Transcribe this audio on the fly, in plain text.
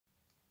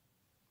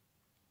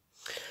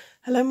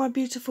Hello my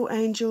beautiful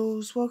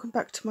angels, welcome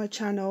back to my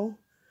channel.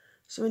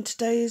 So in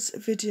today's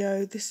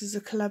video, this is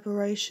a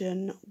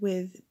collaboration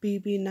with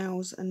BB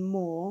Nails and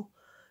More.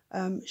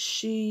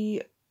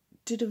 She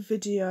did a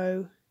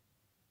video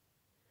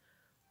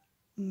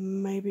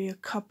maybe a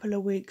couple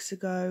of weeks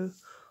ago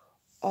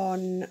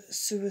on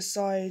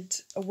suicide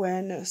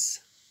awareness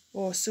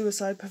or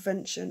suicide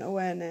prevention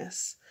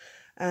awareness,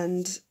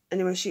 and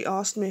anyway she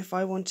asked me if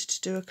I wanted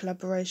to do a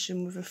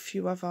collaboration with a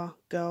few other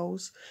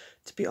girls.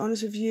 To be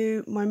honest with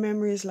you, my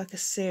memory is like a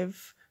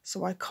sieve,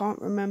 so I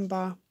can't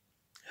remember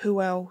who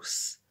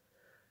else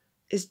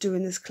is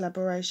doing this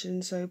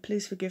collaboration, so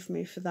please forgive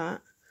me for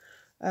that.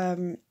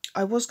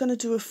 I was going to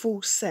do a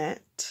full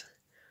set,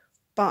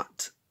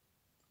 but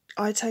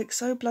I take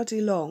so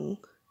bloody long.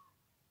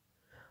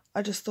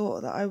 I just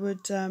thought that I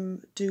would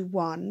do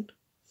one.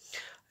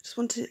 I just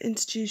want to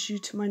introduce you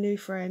to my new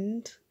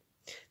friend.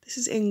 This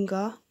is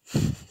Inga.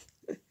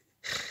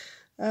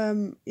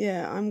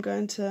 Yeah, I'm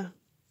going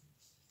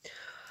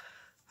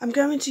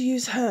to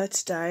use her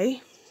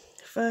today.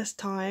 First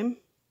time.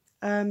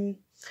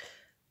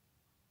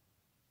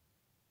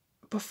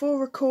 Before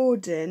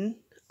recording,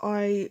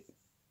 I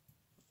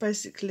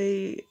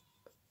basically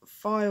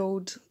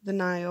filed the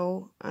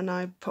nail and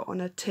I put on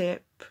a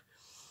tip.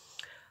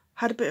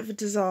 Had a bit of a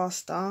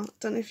disaster.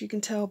 Don't know if you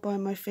can tell by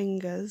my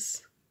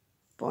fingers,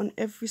 but on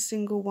every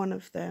single one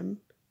of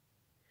them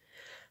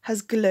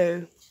has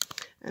glue.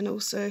 And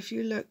also if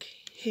you look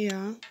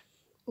here,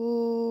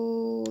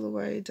 all the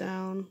way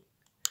down,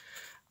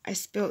 I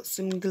spilt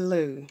some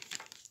glue.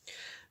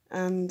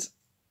 And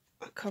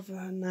I cover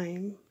her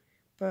name,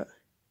 but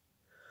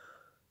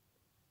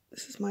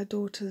this is my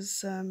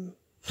daughter's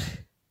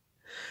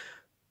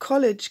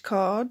college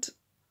card.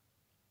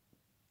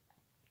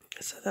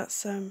 So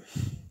that's a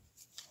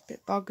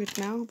bit buggered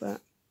now,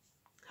 but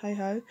hey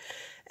ho.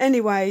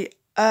 Anyway,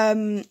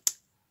 the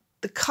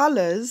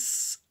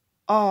colours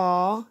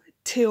are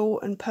teal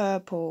and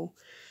purple.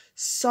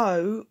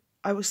 So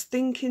I was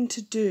thinking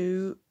to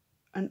do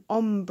an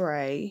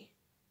ombre,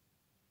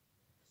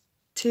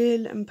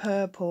 teal and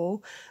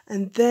purple,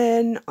 and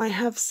then I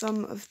have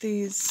some of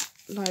these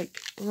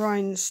like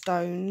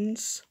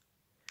rhinestones.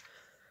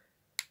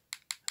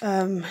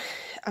 I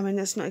mean,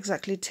 it's not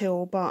exactly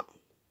teal, but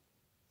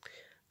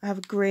I have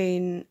a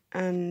green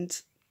and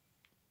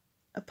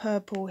a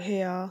purple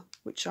here,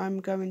 which I'm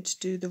going to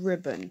do the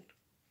ribbon.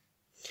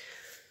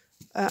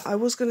 I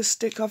was going to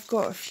stick, I've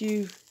got a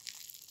few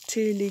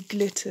tealy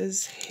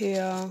glitters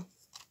here,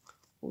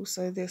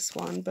 also this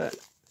one, but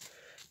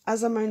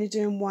as I'm only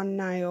doing one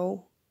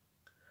nail,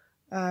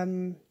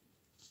 I'm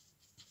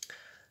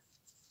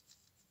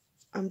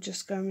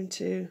just going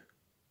to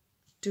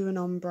do an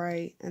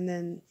ombre and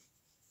then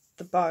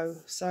the bow.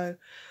 So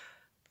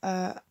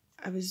I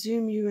will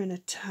zoom you in a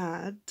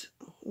tad.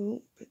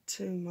 Oh, a bit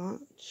too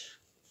much.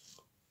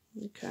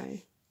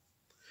 Okay.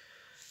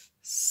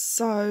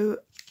 So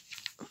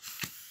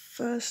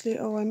firstly,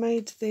 I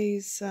made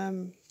these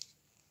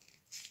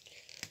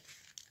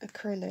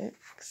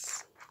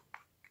acrylics.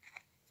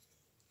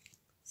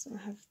 So I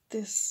have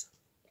this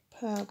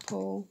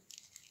purple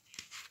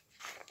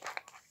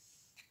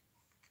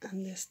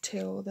and this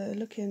teal. They're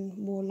looking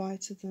more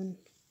lighter than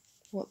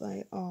what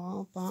they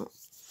are, but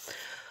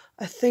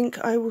I think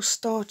I will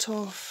start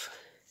off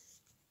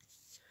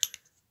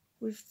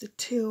with the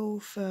teal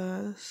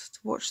first.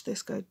 Watch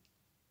this go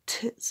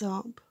tits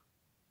up.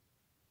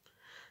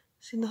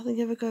 See, nothing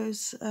ever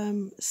goes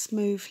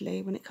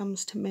smoothly when it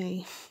comes to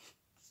me.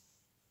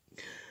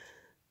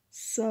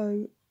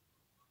 So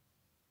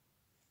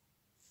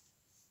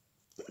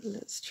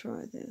let's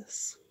try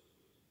this.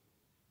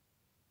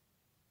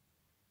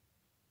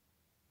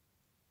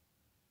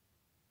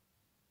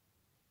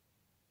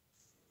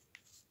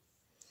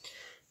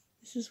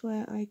 This is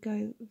where I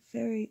go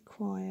very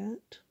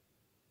quiet.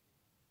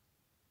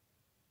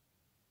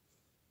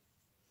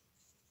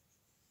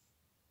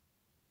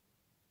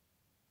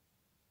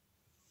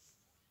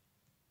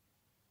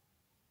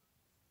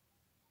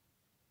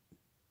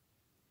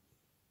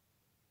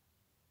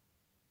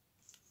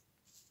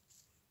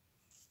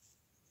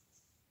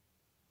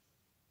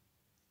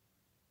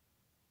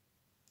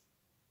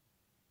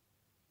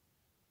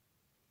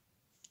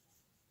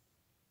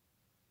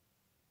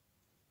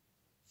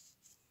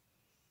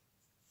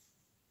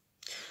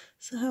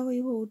 So how are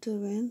you all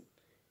doing?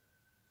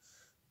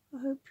 I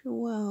hope you're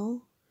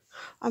well.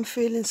 I'm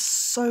feeling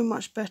so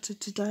much better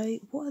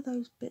today. What are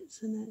those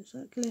bits in it? Is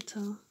that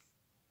glitter?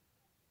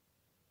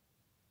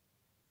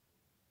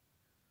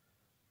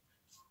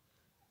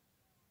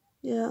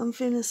 Yeah, I'm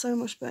feeling so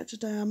much better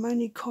today. I'm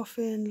only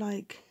coughing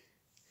like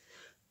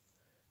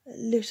a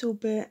little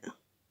bit.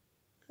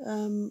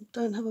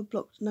 Don't have a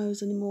blocked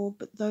nose anymore,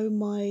 but though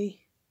my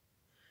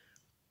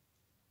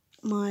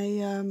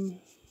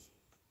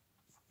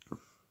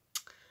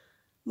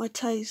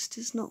taste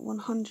is not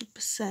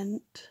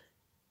 100%,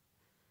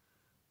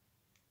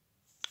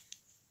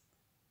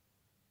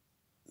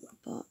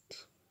 but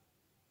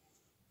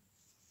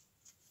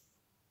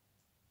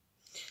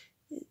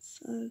it's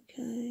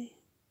okay.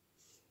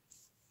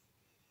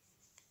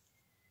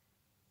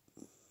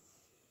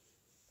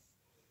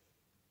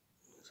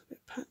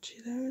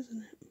 patchy there,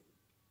 isn't it?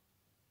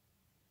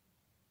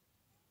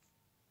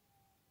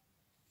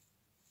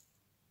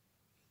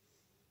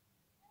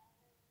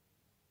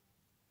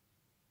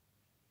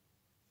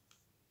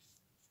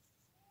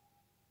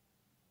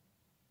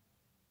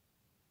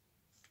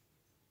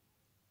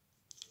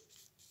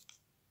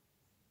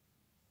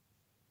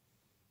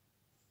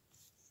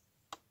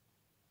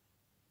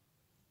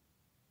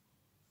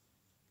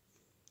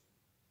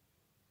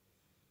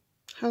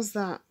 How's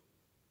that?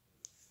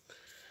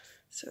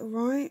 Is it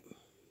alright?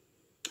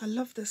 I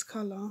love this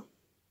colour.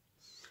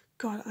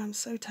 God, I'm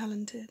so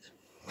talented.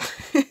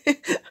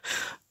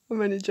 I'm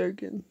only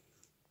joking.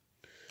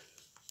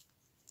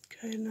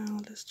 Okay, now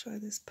let's try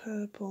this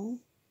purple.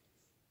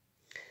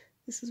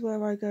 This is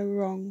where I go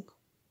wrong.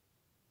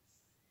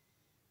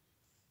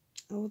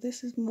 Oh,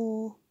 this is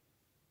more...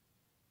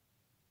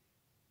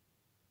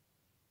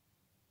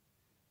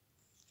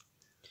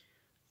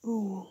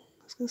 Oh,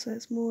 I was going to say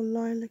it's more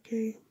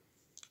lilac-y.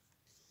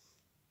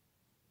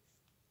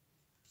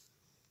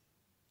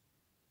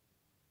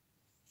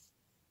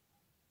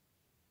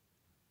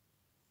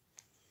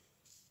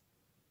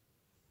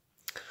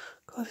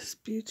 God, it's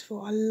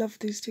beautiful. I love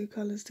these two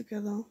colours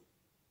together.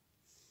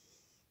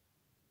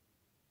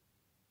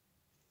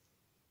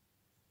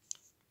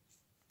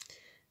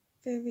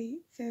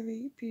 Very,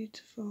 very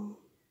beautiful.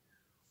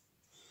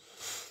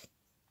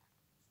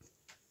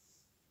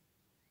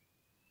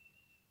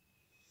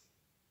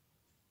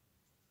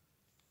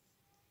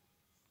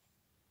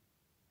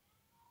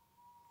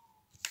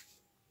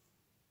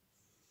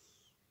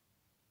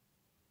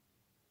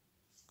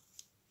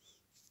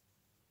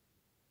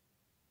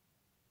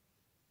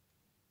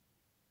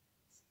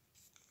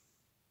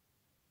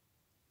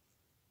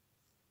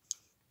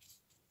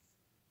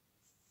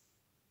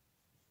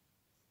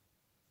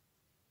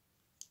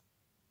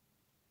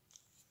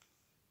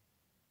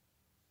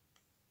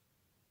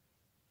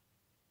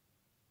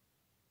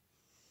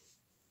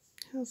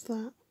 How's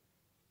that?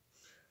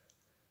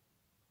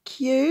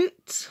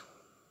 Cute.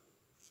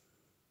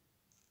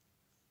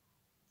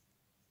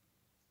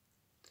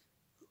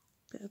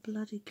 Bit of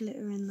bloody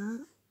glitter in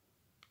that.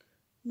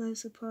 No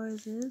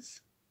surprises.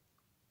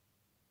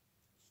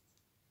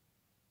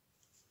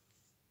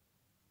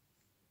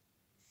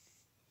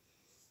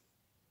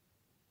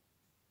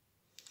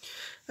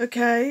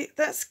 Okay,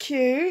 that's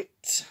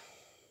cute.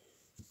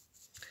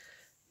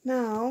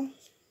 Now,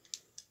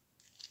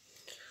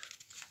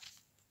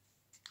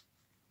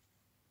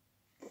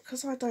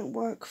 because I don't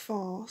work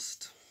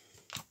fast,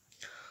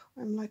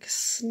 I'm like a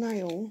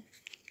snail.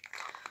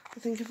 I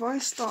think if I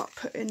start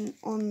putting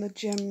on the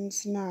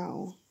gems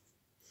now,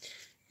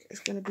 it's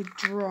going to be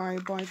dry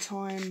by the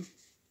time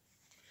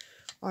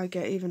I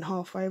get even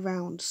halfway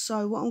around.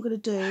 So what I'm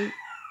going to do...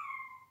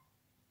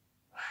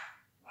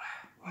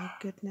 My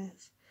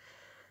goodness.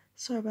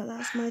 Sorry about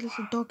that, it's my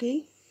little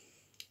doggy.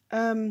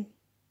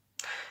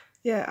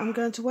 Yeah, I'm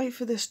going to wait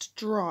for this to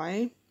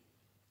dry,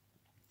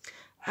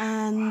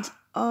 and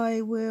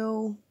I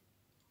will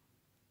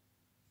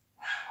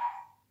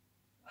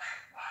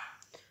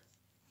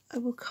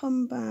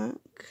come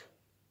back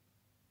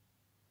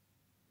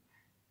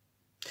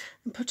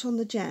and put on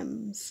the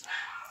gems.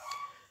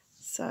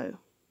 So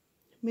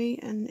me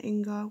and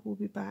Inga will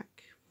be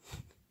back.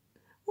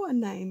 What a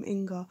name,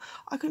 Inga.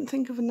 I couldn't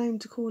think of a name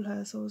to call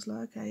her, so I was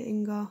like, okay,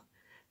 Inga,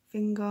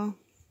 Finger.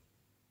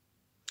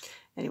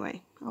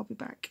 Anyway, I'll be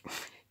back.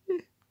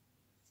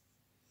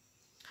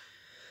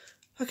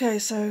 Okay,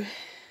 so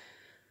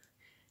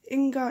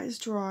Inga is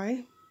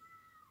dry.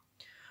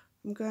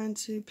 I'm going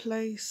to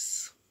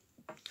place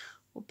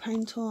or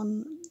paint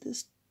on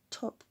this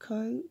top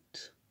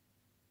coat.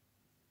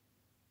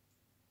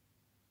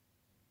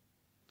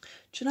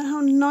 Do you know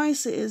how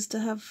nice it is to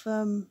have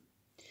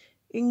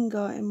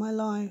Inga in my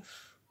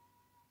life?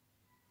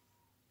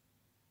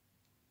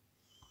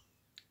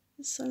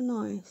 It's so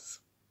nice.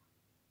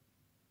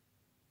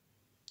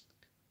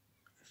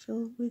 I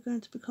feel we're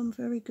going to become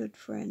very good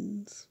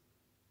friends.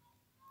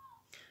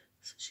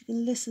 So she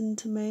can listen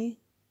to me.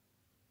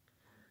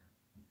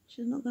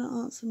 She's not going to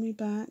answer me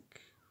back.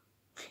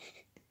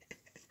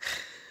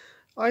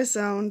 I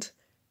sound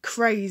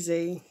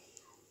crazy,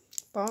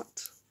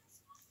 but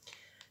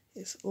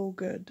it's all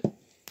good.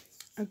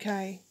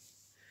 Okay,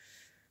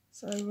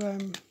 so I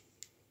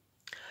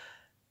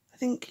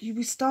think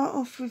we start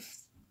off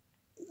with,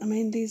 I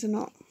mean, these are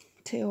not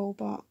teal,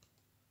 but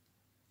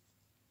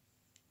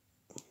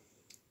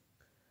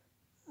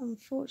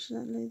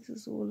unfortunately this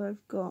is all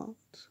I've got.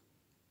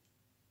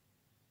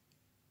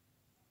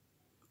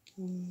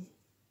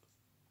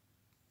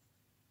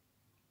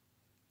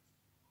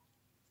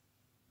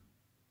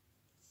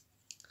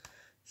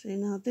 See,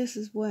 now this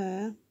is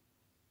where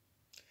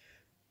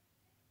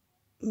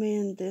me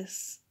and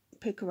this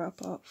picker up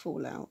art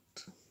fall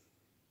out.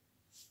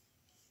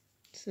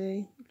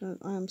 See, look,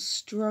 I am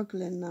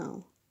struggling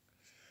now.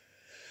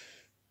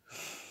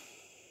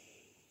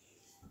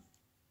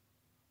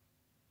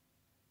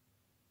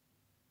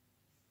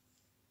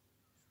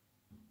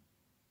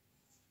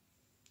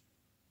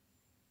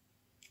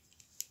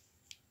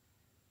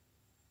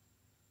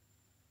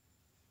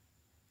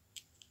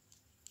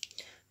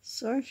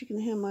 Sorry if you can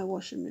hear my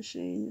washing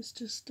machine, it's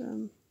just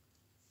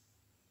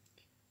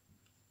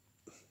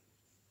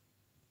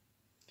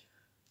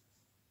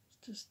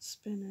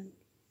spinning.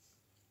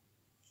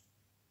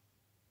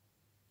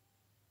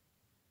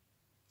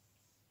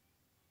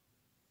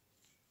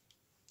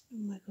 Oh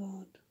my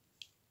god.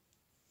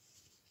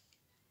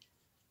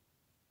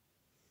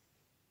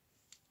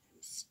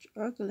 I'm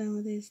struggling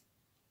with these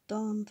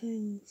darn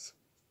things.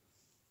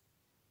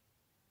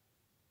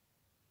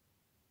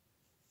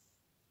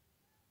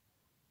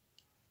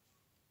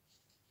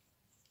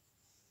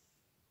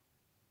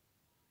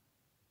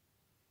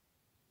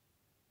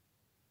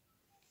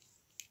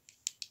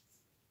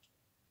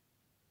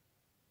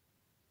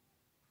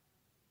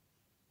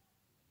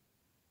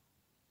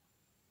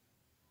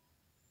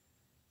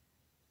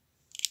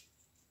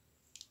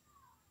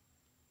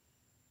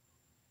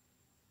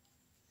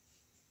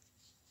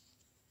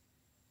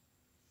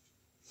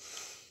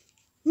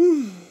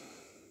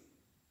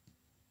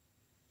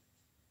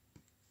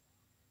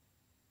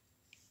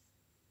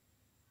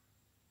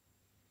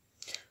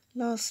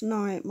 Last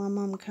night my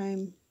mum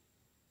came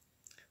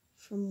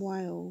from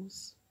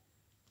Wales.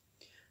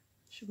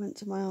 She went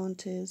to my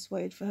auntie's,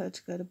 waited for her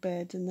to go to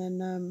bed, and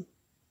then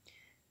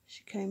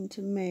she came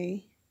to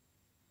me.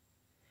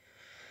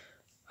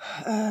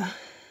 I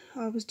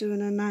was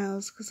doing her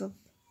nails because I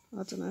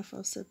don't know if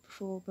I've said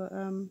before, but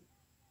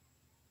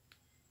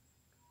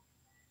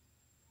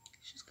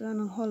she's going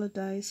on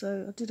holiday,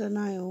 so I did her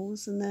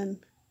nails, and then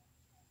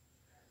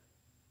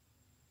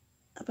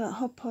about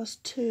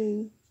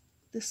 2:30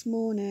 this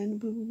morning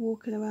we were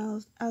walking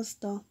around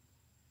Asda.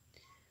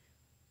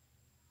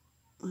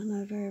 I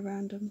know, very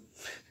random.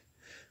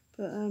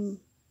 But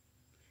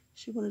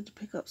she wanted to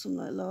pick up some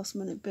like last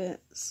minute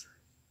bits.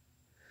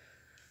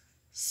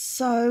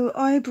 So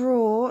I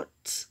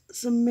brought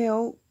some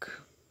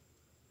milk,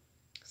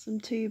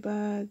 some tea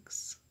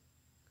bags,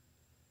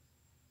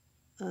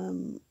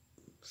 some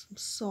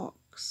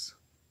socks,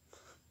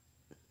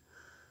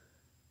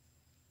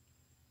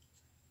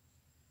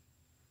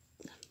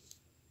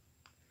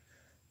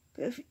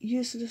 bit of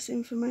useless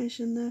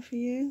information there for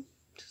you,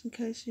 just in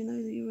case you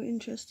know that you were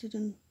interested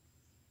in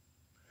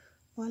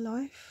my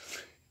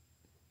life.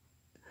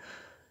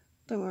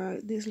 Don't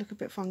worry, these look a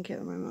bit funky at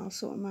the moment, I'll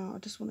sort them out, I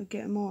just want to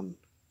get them on.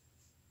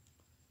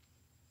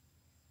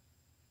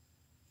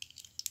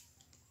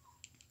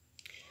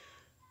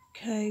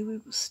 Okay, we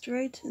will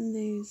straighten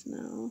these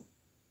now.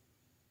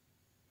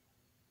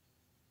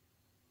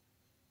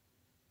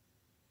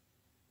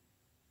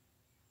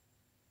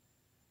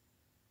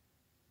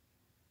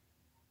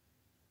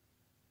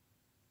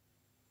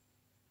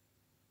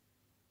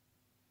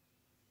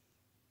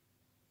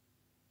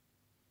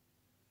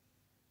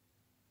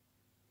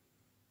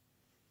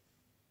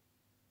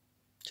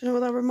 Do you know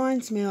what that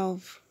reminds me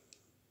of?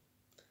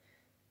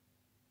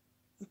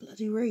 A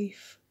bloody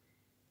wreath.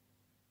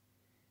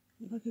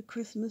 Like a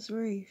Christmas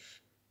wreath.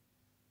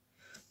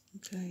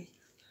 Okay.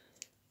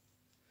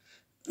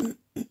 I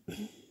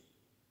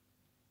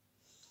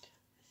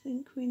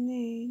think we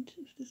need,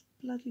 if this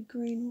bloody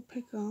green will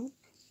pick up.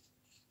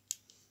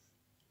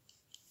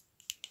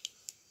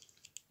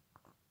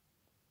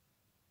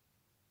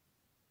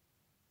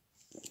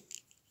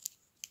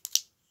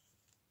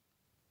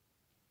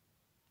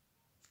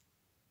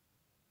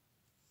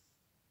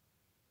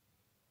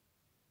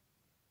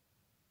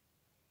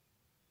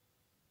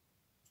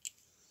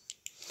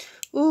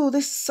 Oh,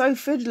 this is so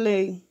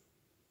fiddly.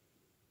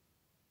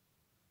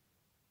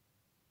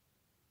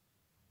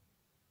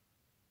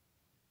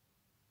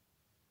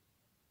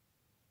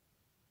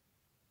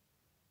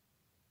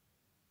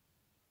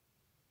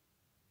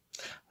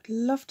 I'd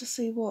love to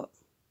see what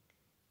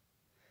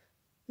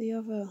the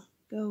other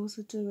girls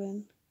are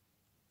doing.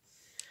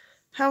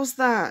 How's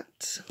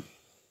that?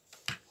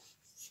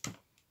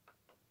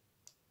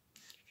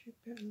 A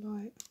bit of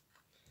light.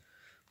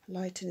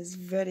 Lighting is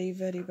very,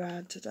 very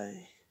bad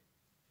today.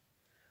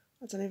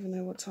 I don't even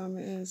know what time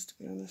it is, to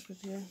be honest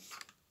with you.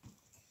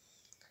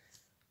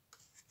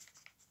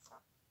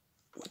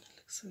 It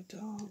looks so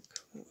dark.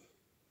 But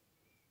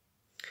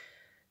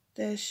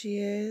there she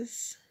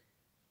is.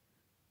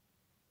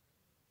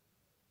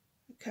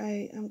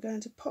 Okay, I'm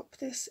going to pop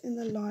this in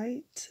the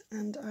light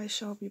and I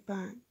shall be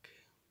back.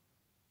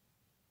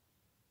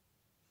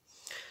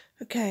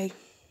 Okay,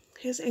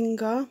 here's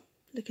Inga,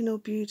 looking all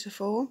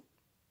beautiful.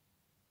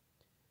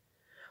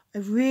 I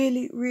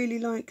really, really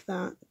like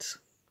that.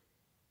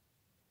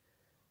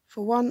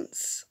 For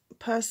once,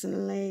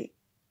 personally,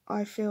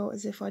 I feel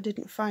as if I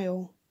didn't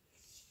fail.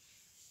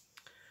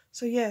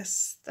 So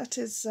yes, that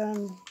is,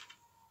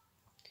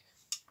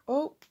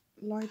 oh,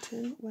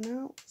 lighting went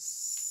out.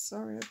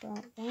 Sorry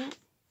about that.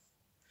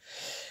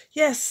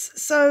 Yes,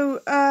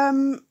 so I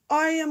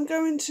am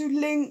going to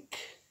link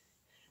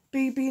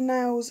BB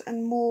Nails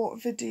and More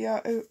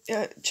video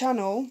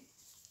channel.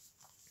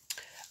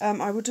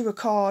 I will do a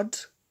card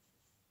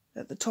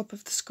at the top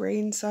of the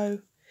screen, so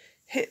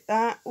hit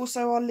that.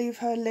 Also, I'll leave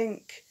her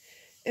link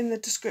in the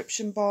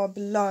description bar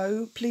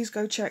below. Please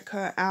go check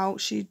her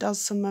out. She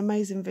does some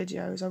amazing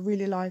videos. I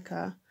really like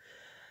her.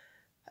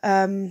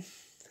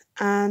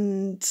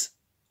 And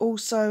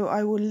also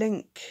I will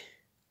link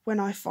when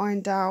I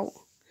find out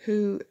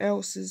who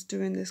else is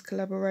doing this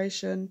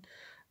collaboration.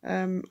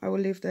 I will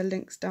leave their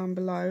links down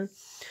below.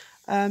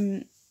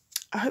 I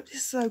hope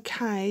this is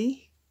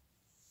okay.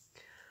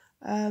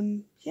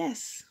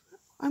 Yes,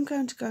 I'm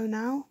going to go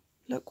now.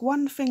 Look,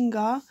 one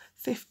finger,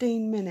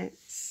 15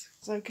 minutes.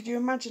 So could you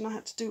imagine I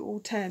had to do all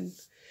 10?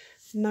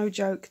 No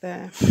joke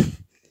there.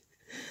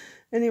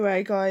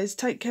 Anyway, guys,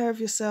 take care of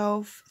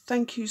yourself.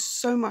 Thank you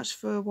so much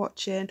for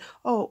watching.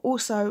 Oh,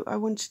 also, I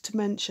wanted to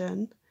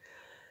mention,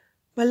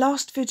 my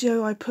last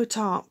video I put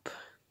up,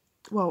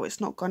 well,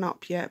 it's not gone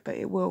up yet, but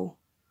it will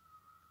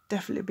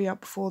definitely be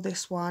up before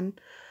this one.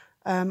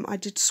 I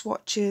did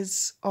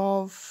swatches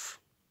of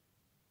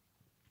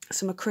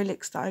some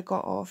acrylics that I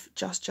got off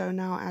Just Joe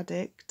Nail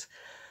Addict.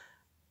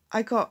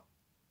 I got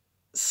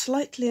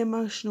slightly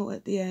emotional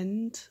at the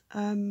end.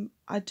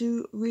 I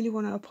do really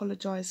want to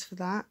apologise for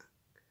that.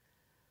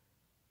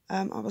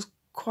 I was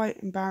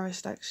quite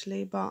embarrassed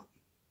actually, but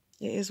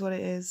it is what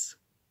it is.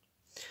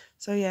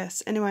 So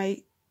yes,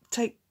 anyway,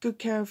 take good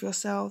care of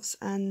yourselves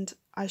and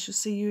I shall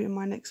see you in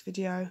my next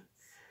video.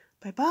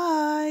 Bye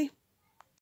bye!